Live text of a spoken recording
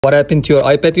What happened to your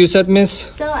iPad, you said, miss?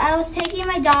 So I was taking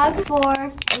my dog for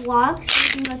a walk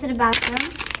so he can go to the bathroom,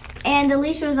 and the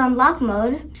leash was on lock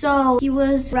mode. So he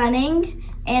was running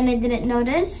and I didn't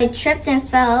notice. I tripped and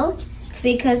fell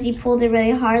because he pulled it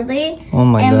really hardly. Oh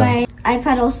my and God. My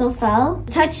iPad also fell.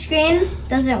 Touchscreen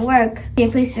doesn't work.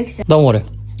 Okay, please fix it. Don't worry,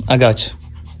 I got you.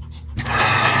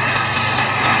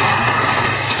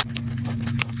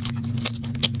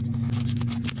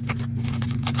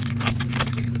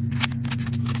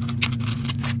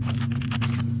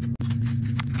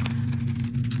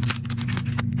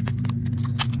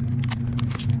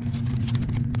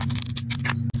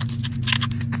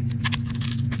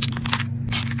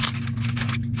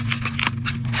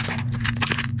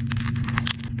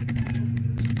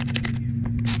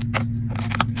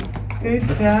 Good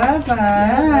job,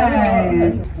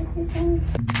 guys.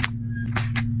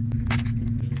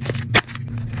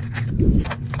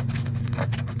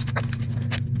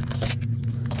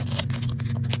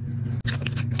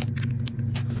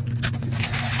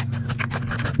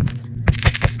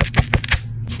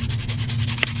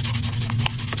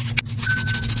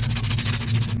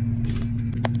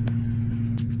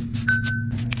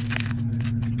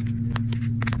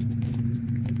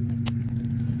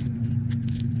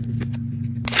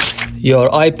 Your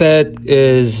iPad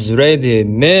is ready,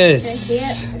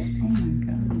 miss. Oh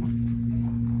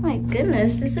my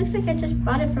goodness, this looks like I just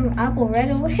bought it from Apple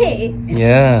right away.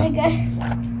 Yeah. Oh my God.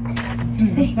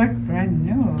 It's like brand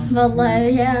new.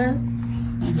 But yeah.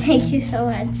 Thank you so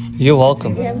much. You're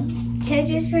welcome. Yeah. Can I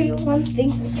just show you one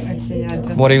thing for a second? Actually, I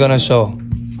just... What are you gonna show?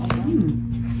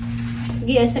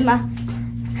 Yes, Emma.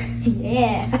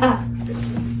 Yeah.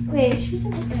 Wait, she's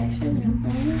in the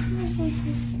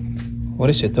What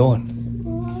is she doing?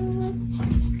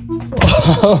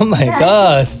 Oh my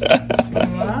God.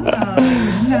 Wow,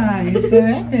 nice.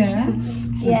 Yeah.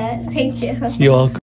 Yeah, thank you. You're welcome.